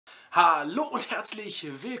Hallo und herzlich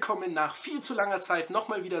willkommen nach viel zu langer Zeit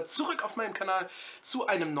nochmal wieder zurück auf meinem Kanal zu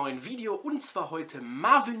einem neuen Video, und zwar heute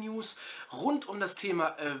Marvel News rund um das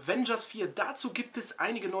Thema Avengers 4. Dazu gibt es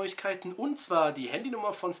einige Neuigkeiten, und zwar die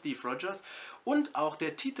Handynummer von Steve Rogers und auch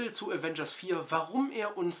der Titel zu Avengers 4, warum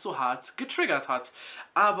er uns so hart getriggert hat.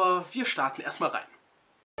 Aber wir starten erstmal rein.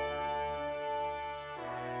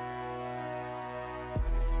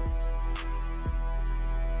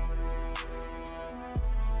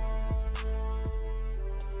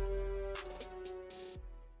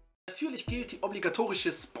 Natürlich gilt die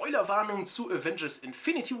obligatorische Spoilerwarnung zu Avengers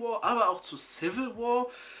Infinity War, aber auch zu Civil War.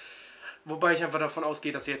 Wobei ich einfach davon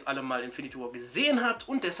ausgehe, dass ihr jetzt alle mal Infinity War gesehen habt,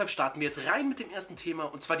 und deshalb starten wir jetzt rein mit dem ersten Thema,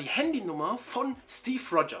 und zwar die Handynummer von Steve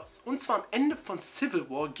Rogers. Und zwar am Ende von Civil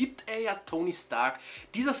War gibt er ja Tony Stark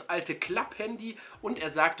dieses alte Klapp-Handy und er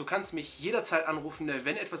sagt, du kannst mich jederzeit anrufen,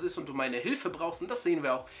 wenn etwas ist und du meine Hilfe brauchst, und das sehen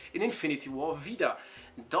wir auch in Infinity War wieder.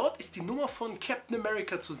 Dort ist die Nummer von Captain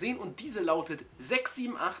America zu sehen und diese lautet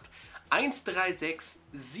 678 136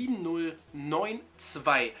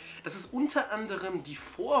 7092. Das ist unter anderem die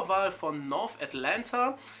Vorwahl von North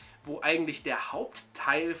Atlanta, wo eigentlich der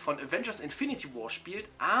Hauptteil von Avengers Infinity War spielt,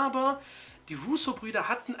 aber die Russo-Brüder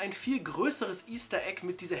hatten ein viel größeres Easter Egg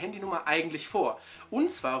mit dieser Handynummer eigentlich vor.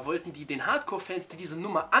 Und zwar wollten die den Hardcore-Fans, die diese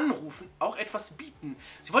Nummer anrufen, auch etwas bieten.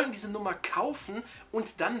 Sie wollten diese Nummer kaufen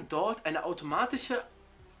und dann dort eine automatische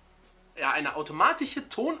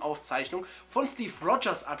Tonaufzeichnung von Steve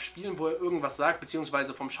Rogers abspielen, wo er irgendwas sagt,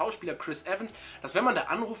 beziehungsweise vom Schauspieler Chris Evans, dass wenn man da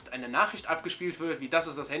anruft, eine Nachricht abgespielt wird, wie das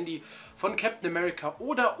ist das Handy von Captain America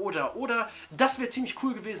oder. Das wäre ziemlich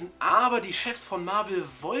cool gewesen, aber die Chefs von Marvel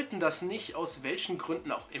wollten das nicht, aus welchen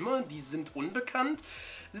Gründen auch immer, die sind unbekannt.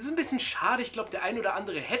 Das ist ein bisschen schade, ich glaube, der ein oder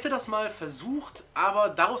andere hätte das mal versucht, aber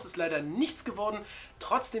daraus ist leider nichts geworden.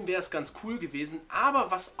 Trotzdem wäre es ganz cool gewesen,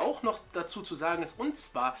 aber was auch noch dazu zu sagen ist, und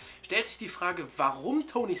zwar stellt sich die Frage, warum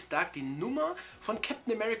Tony Stark die Nummer von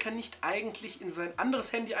Captain America nicht eigentlich in sein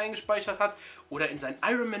anderes Handy eingespeichert hat oder in seinen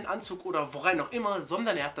Iron Man Anzug oder worein auch immer,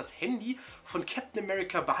 sondern er hat das Handy von Captain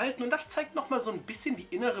America behalten, und das zeigt nochmal so ein bisschen die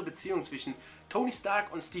innere Beziehung zwischen Tony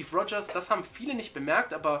Stark und Steve Rogers. Das haben viele nicht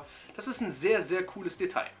bemerkt, aber das ist ein sehr, sehr cooles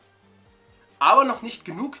Detail. Aber noch nicht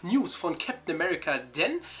genug News von Captain America,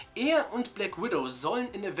 denn er und Black Widow sollen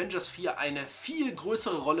in Avengers 4 eine viel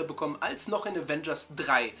größere Rolle bekommen als noch in Avengers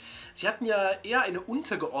 3. Sie hatten ja eher eine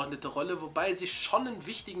untergeordnete Rolle, wobei sie schon einen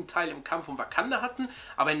wichtigen Teil im Kampf um Wakanda hatten,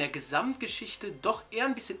 aber in der Gesamtgeschichte doch eher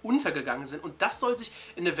ein bisschen untergegangen sind, und das soll sich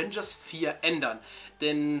in Avengers 4 ändern.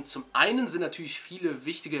 Denn zum einen sind natürlich viele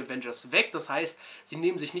wichtige Avengers weg, das heißt, sie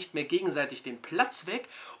nehmen sich nicht mehr gegenseitig den Platz weg,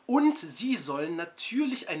 und sie sollen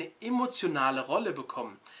natürlich eine emotionale Rolle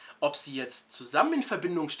bekommen. Ob sie jetzt zusammen in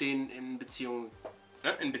Verbindung stehen, in Beziehung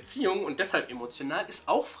und deshalb emotional, ist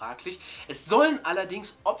auch fraglich. Es sollen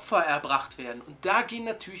allerdings Opfer erbracht werden, und da gehen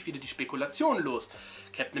natürlich wieder die Spekulationen los.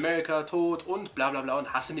 Captain America tot und bla bla bla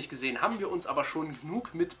und hast du nicht gesehen, haben wir uns aber schon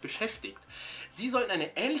genug mit beschäftigt. Sie sollen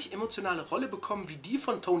eine ähnlich emotionale Rolle bekommen wie die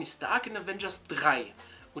von Tony Stark in Avengers 3,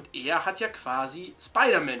 und er hat ja quasi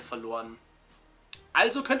Spider-Man verloren.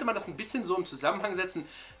 Also könnte man das ein bisschen so im Zusammenhang setzen,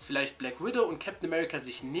 dass vielleicht Black Widow und Captain America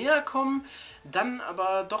sich näher kommen, dann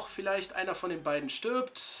aber doch vielleicht einer von den beiden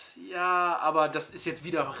stirbt. Ja, aber das ist jetzt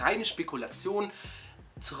wieder reine Spekulation.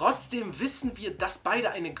 Trotzdem wissen wir, dass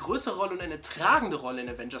beide eine größere Rolle und eine tragende Rolle in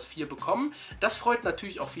Avengers 4 bekommen. Das freut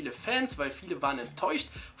natürlich auch viele Fans, weil viele waren enttäuscht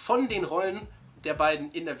von den Rollen der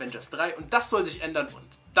beiden in Avengers 3, und das soll sich ändern, und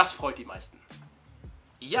das freut die meisten.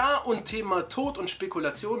 Ja, und Thema Tod und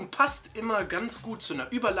Spekulation passt immer ganz gut zu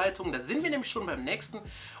einer Überleitung. Da sind wir nämlich schon beim nächsten.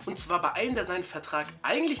 Und zwar bei einem, der seinen Vertrag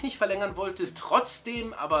eigentlich nicht verlängern wollte,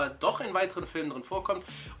 trotzdem aber doch in weiteren Filmen drin vorkommt.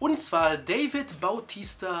 Und zwar David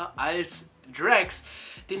Bautista als Drax.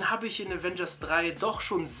 Den habe ich in Avengers 3 doch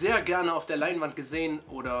schon sehr gerne auf der Leinwand gesehen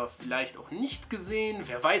oder vielleicht auch nicht gesehen.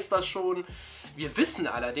 Wer weiß das schon. Wir wissen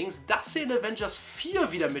allerdings, dass er in Avengers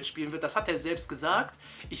 4 wieder mitspielen wird. Das hat er selbst gesagt.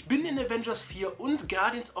 Ich bin in Avengers 4 und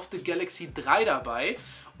Guardians of the Galaxy 3 dabei.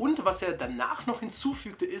 Und was er danach noch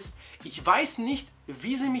hinzufügte ist, ich weiß nicht,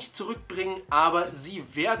 wie sie mich zurückbringen, aber sie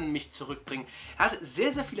werden mich zurückbringen. Er hat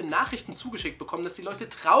sehr, sehr viele Nachrichten zugeschickt bekommen, dass die Leute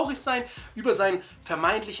traurig seien über seinen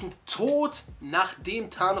vermeintlichen Tod, nachdem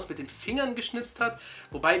Thanos mit den Fingern geschnipst hat.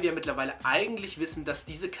 Wobei wir mittlerweile eigentlich wissen, dass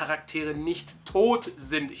diese Charaktere nicht tot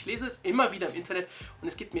sind. Ich lese es immer wieder im Internet und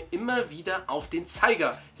es geht mir immer wieder auf den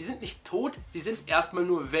Zeiger. Sie sind nicht tot, sie sind erstmal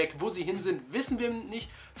nur weg. Wo sie hin sind, wissen wir nicht.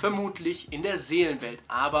 Vermutlich in der Seelenwelt.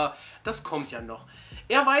 Aber das kommt ja noch.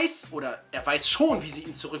 Er weiß schon, Ahnung, wie sie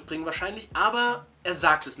ihn zurückbringen wahrscheinlich, aber er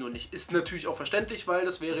sagt es nur nicht. Ist natürlich auch verständlich, weil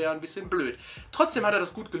das wäre ja ein bisschen blöd. Trotzdem hat er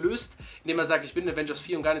das gut gelöst, indem er sagt, ich bin in Avengers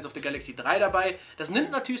 4 und Guardians of the Galaxy 3 dabei. Das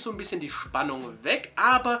nimmt natürlich so ein bisschen die Spannung weg,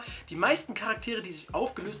 aber die meisten Charaktere, die sich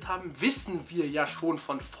aufgelöst haben, wissen wir ja schon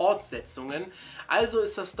von Fortsetzungen. Also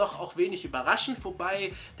ist das doch auch wenig überraschend,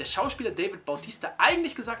 wobei der Schauspieler David Bautista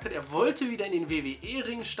eigentlich gesagt hat, er wollte wieder in den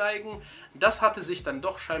WWE-Ring steigen. Das hatte sich dann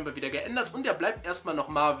doch scheinbar wieder geändert und er bleibt erstmal noch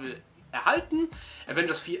Marvel erhalten.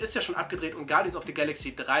 Avengers 4 ist ja schon abgedreht und Guardians of the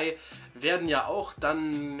Galaxy 3 werden ja auch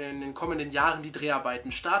dann in den kommenden Jahren die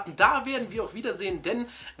Dreharbeiten starten. Da werden wir auch wiedersehen, denn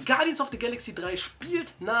Guardians of the Galaxy 3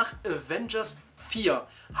 spielt nach Avengers 4.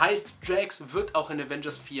 Heißt, Drax wird auch in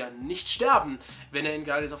Avengers 4 nicht sterben, wenn er in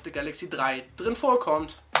Guardians of the Galaxy 3 drin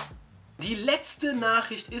vorkommt. Die letzte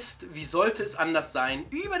Nachricht ist, wie sollte es anders sein,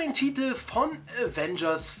 über den Titel von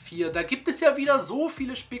Avengers 4. Da gibt es ja wieder so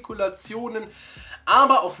viele Spekulationen,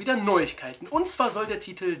 aber auch wieder Neuigkeiten. Und zwar soll der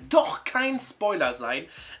Titel doch kein Spoiler sein.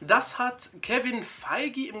 Das hat Kevin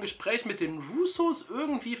Feige im Gespräch mit den Russos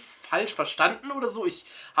irgendwie falsch verstanden oder so. Ich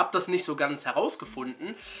habe das nicht so ganz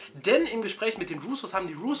herausgefunden. Denn im Gespräch mit den Russos haben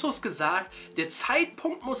die Russos gesagt, der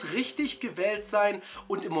Zeitpunkt muss richtig gewählt sein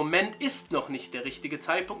und im Moment ist noch nicht der richtige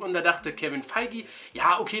Zeitpunkt. Und da dachte Kevin Feige,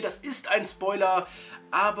 ja okay, das ist ein Spoiler,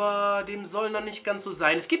 aber dem soll noch nicht ganz so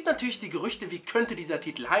sein. Es gibt natürlich die Gerüchte, wie könnte dieser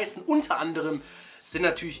Titel heißen. Unter anderem sind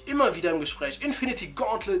natürlich immer wieder im Gespräch Infinity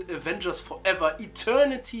Gauntlet, Avengers Forever,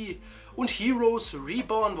 Eternity und Heroes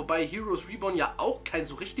Reborn, wobei Heroes Reborn ja auch kein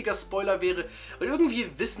so richtiger Spoiler wäre, weil irgendwie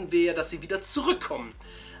wissen wir ja, dass sie wieder zurückkommen.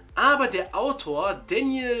 Aber der Autor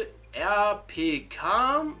Daniel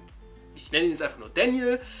RPK, ich nenne ihn jetzt einfach nur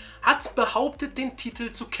Daniel, hat behauptet, den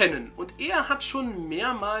Titel zu kennen. Und er hat schon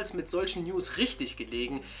mehrmals mit solchen News richtig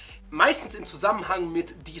gelegen. Meistens im Zusammenhang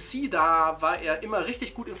mit DC, da war er immer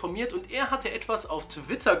richtig gut informiert und er hatte etwas auf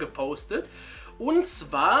Twitter gepostet. Und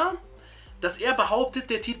zwar, dass er behauptet,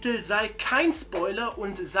 der Titel sei kein Spoiler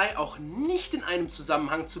und sei auch nicht in einem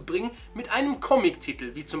Zusammenhang zu bringen mit einem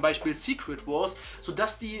Comic-Titel, wie zum Beispiel Secret Wars,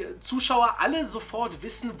 sodass die Zuschauer alle sofort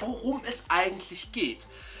wissen, worum es eigentlich geht.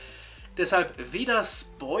 Deshalb weder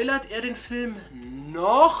spoilert er den Film,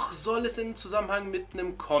 noch soll es im Zusammenhang mit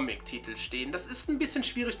einem Comic-Titel stehen. Das ist ein bisschen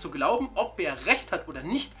schwierig zu glauben, ob er recht hat oder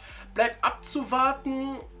nicht. Bleibt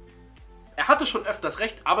abzuwarten. Er hatte schon öfters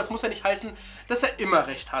recht, aber es muss ja nicht heißen, dass er immer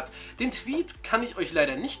recht hat. Den Tweet kann ich euch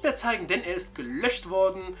leider nicht mehr zeigen, denn er ist gelöscht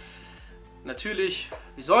worden. Natürlich,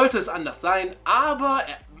 wie sollte es anders sein, aber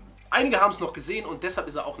einige haben es noch gesehen und deshalb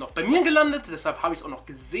ist er auch noch bei mir gelandet. Deshalb habe ich es auch noch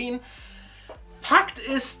gesehen. Fakt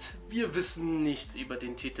ist, wir wissen nichts über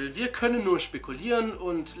den Titel. Wir können nur spekulieren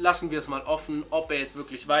und lassen wir es mal offen, ob er jetzt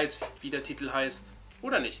wirklich weiß, wie der Titel heißt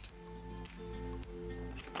oder nicht.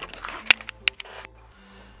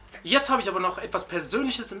 Jetzt habe ich aber noch etwas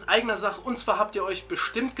Persönliches in eigener Sache und zwar habt ihr euch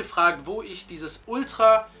bestimmt gefragt, wo ich dieses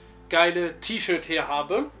ultra geile T-Shirt her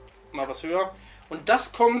habe. Mal was höher. Und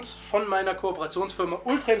das kommt von meiner Kooperationsfirma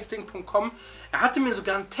ultrainstinct.com. Er hatte mir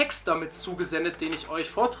sogar einen Text damit zugesendet, den ich euch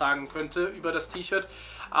vortragen könnte über das T-Shirt.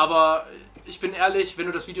 Aber ich bin ehrlich, wenn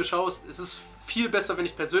du das Video schaust, es ist viel besser, wenn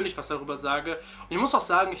ich persönlich was darüber sage. Und ich muss auch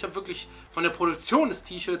sagen, ich habe wirklich von der Produktion des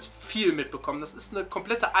T-Shirts viel mitbekommen. Das ist eine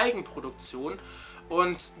komplette Eigenproduktion.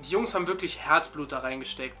 Und die Jungs haben wirklich Herzblut da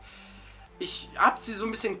reingesteckt. Ich habe sie so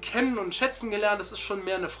ein bisschen kennen und schätzen gelernt. Das ist schon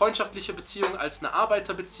mehr eine freundschaftliche Beziehung als eine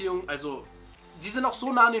Arbeiterbeziehung. Also die sind auch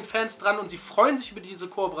so nah an den Fans dran und sie freuen sich über diese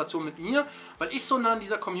Kooperation mit mir, weil ich so nah an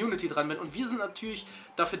dieser Community dran bin. Und wir sind natürlich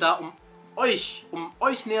dafür da, um euch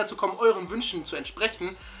näher zu kommen, euren Wünschen zu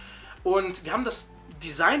entsprechen. Und wir haben das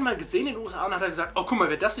Design mal gesehen in den USA und hat er gesagt, oh guck mal,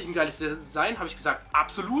 wäre das nicht ein geiles Design? Habe ich gesagt,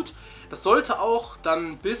 absolut. Das sollte auch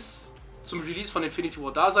dann bis zum Release von Infinity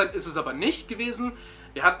War da sein, ist es aber nicht gewesen.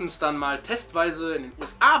 Wir hatten es dann mal testweise in den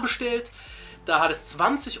USA bestellt. Da hat es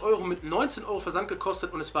 20 € mit 19 € Versand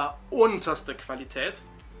gekostet und es war unterste Qualität.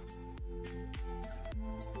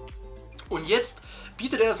 Und jetzt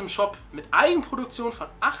bietet er es im Shop mit Eigenproduktion von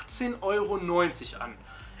 18,90 € an.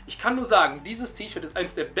 Ich kann nur sagen, dieses T-Shirt ist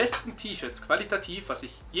eines der besten T-Shirts qualitativ, was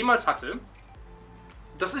ich jemals hatte.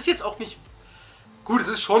 Das ist jetzt auch nicht... Gut, es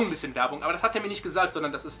ist schon ein bisschen Werbung, aber das hat er mir nicht gesagt,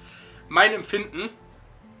 sondern das ist mein Empfinden.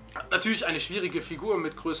 Natürlich eine schwierige Figur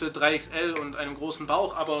mit Größe 3XL und einem großen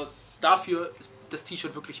Bauch, aber dafür ist das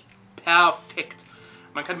T-Shirt wirklich perfekt.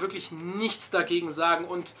 Man kann wirklich nichts dagegen sagen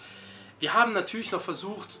und wir haben natürlich noch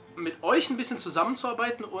versucht, mit euch ein bisschen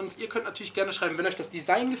zusammenzuarbeiten und ihr könnt natürlich gerne schreiben, wenn euch das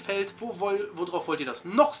Design gefällt, worauf wollt ihr das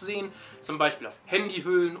noch sehen, zum Beispiel auf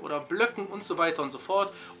Handyhüllen oder Blöcken und so weiter und so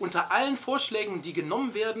fort. Unter allen Vorschlägen, die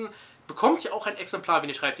genommen werden, bekommt ihr auch ein Exemplar, wenn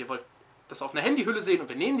ihr schreibt, ihr wollt das auf einer Handyhülle sehen und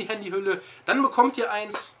wir nehmen die Handyhülle, dann bekommt ihr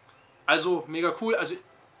eins. Also mega cool. Also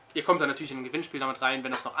Ihr kommt dann natürlich in ein Gewinnspiel damit rein,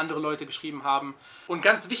 wenn das noch andere Leute geschrieben haben. Und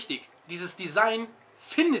ganz wichtig, dieses Design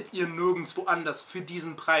findet ihr nirgendwo anders für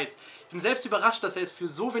diesen Preis. Ich bin selbst überrascht, dass er es für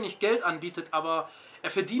so wenig Geld anbietet, aber er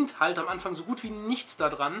verdient halt am Anfang so gut wie nichts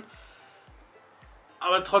daran.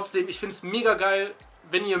 Aber trotzdem, ich finde es mega geil.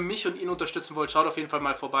 Wenn ihr mich und ihn unterstützen wollt, schaut auf jeden Fall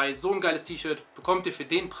mal vorbei. So ein geiles T-Shirt bekommt ihr für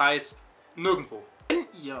den Preis nirgendwo. Wenn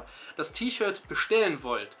ihr das T-Shirt bestellen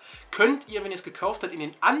wollt, könnt ihr, wenn ihr es gekauft habt, in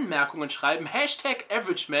den Anmerkungen schreiben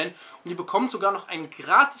 #AverageMan und ihr bekommt sogar noch einen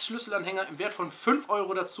gratis Schlüsselanhänger im Wert von 5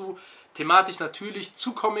 € dazu. Thematisch natürlich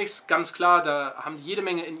zu Comics, ganz klar, da haben die jede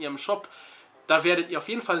Menge in ihrem Shop. Da werdet ihr auf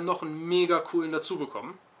jeden Fall noch einen mega coolen dazu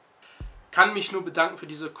bekommen. Kann mich nur bedanken für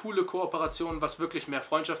diese coole Kooperation, was wirklich mehr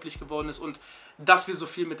freundschaftlich geworden ist und dass wir so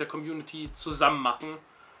viel mit der Community zusammen machen.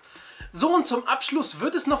 So, und zum Abschluss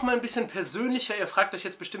wird es nochmal ein bisschen persönlicher. Ihr fragt euch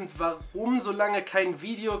jetzt bestimmt, warum so lange kein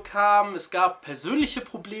Video kam. Es gab persönliche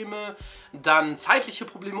Probleme, dann zeitliche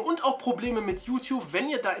Probleme und auch Probleme mit YouTube. Wenn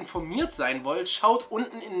ihr da informiert sein wollt, schaut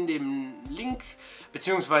unten in dem Link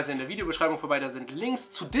bzw. in der Videobeschreibung vorbei. Da sind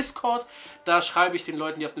Links zu Discord. Da schreibe ich den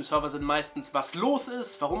Leuten, die auf dem Server sind, meistens, was los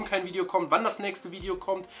ist, warum kein Video kommt, wann das nächste Video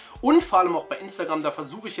kommt. Und vor allem auch bei Instagram, da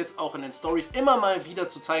versuche ich jetzt auch in den Stories immer mal wieder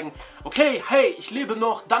zu zeigen, okay, hey, ich lebe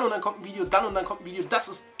noch, dann und dann kommt ein Video, dann und dann kommt ein Video,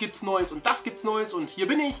 gibt's Neues und das gibt's Neues und hier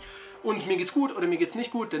bin ich und mir geht's gut oder mir geht's nicht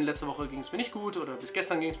gut, denn letzte Woche ging es mir nicht gut oder bis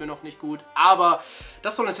gestern ging es mir noch nicht gut, aber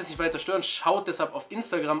das soll uns jetzt nicht weiter stören. Schaut deshalb auf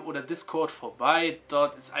Instagram oder Discord vorbei,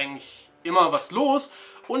 dort ist eigentlich immer was los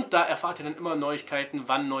und da erfahrt ihr dann immer Neuigkeiten,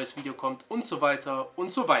 wann ein neues Video kommt und so weiter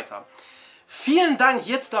und so weiter. Vielen Dank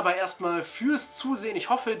jetzt dabei erstmal fürs Zusehen. Ich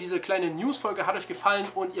hoffe, diese kleine News-Folge hat euch gefallen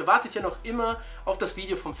und ihr wartet ja noch immer auf das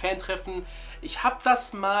Video vom Fan-Treffen. Ich habe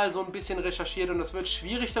das mal so ein bisschen recherchiert und es wird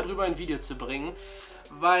schwierig, darüber ein Video zu bringen,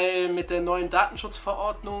 weil mit der neuen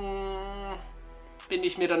Datenschutzverordnung bin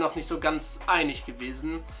ich mir da noch nicht so ganz einig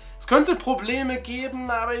gewesen. Es könnte Probleme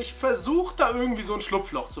geben, aber ich versuche da irgendwie so ein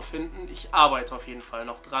Schlupfloch zu finden. Ich arbeite auf jeden Fall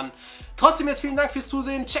noch dran. Trotzdem jetzt vielen Dank fürs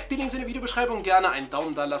Zusehen. Checkt die Links in der Videobeschreibung. Gerne einen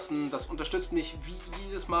Daumen da lassen. Das unterstützt mich wie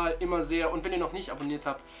jedes Mal immer sehr. Und wenn ihr noch nicht abonniert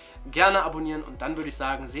habt, gerne abonnieren. Und dann würde ich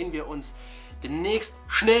sagen, sehen wir uns demnächst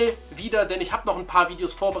schnell wieder. Denn ich habe noch ein paar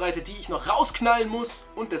Videos vorbereitet, die ich noch rausknallen muss.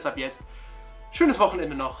 Und deshalb jetzt schönes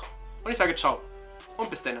Wochenende noch. Und ich sage ciao und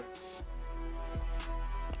bis dann.